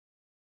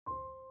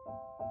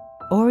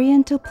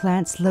Oriental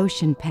Plants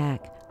Lotion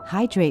Pack.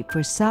 Hydrate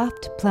for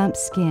soft, plump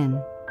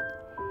skin.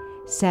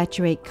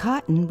 Saturate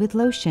cotton with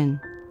lotion.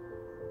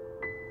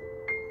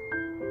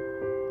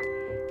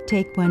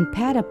 Take one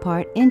pad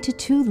apart into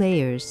 2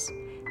 layers.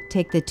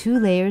 Take the 2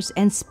 layers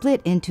and split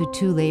into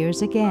 2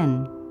 layers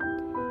again.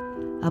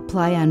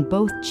 Apply on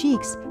both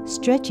cheeks,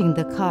 stretching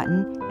the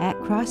cotton at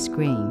cross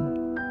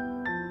grain.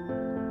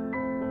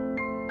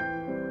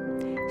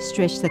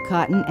 Stretch the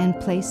cotton and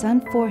place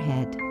on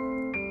forehead.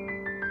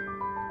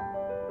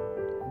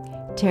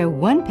 Tear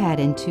one pad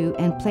in 2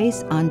 and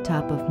place on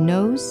top of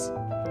nose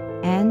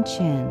and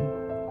chin.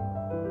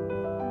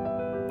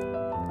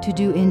 To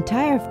do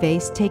entire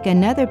face, take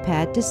another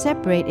pad to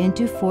separate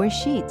into 4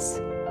 sheets.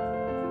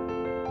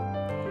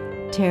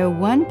 Tear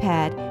one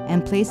pad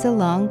and place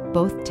along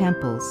both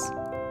temples.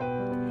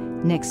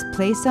 Next,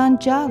 place on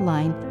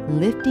jawline,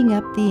 lifting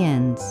up the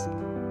ends.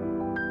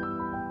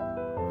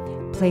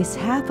 Place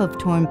half of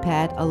torn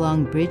pad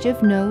along bridge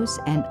of nose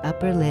and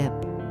upper lip.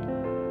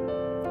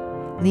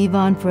 Leave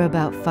on for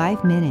about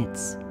 5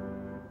 minutes.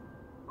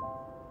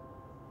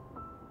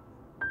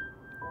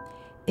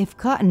 If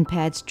cotton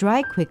pads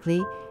dry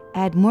quickly,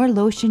 add more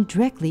lotion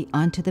directly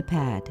onto the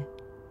pad.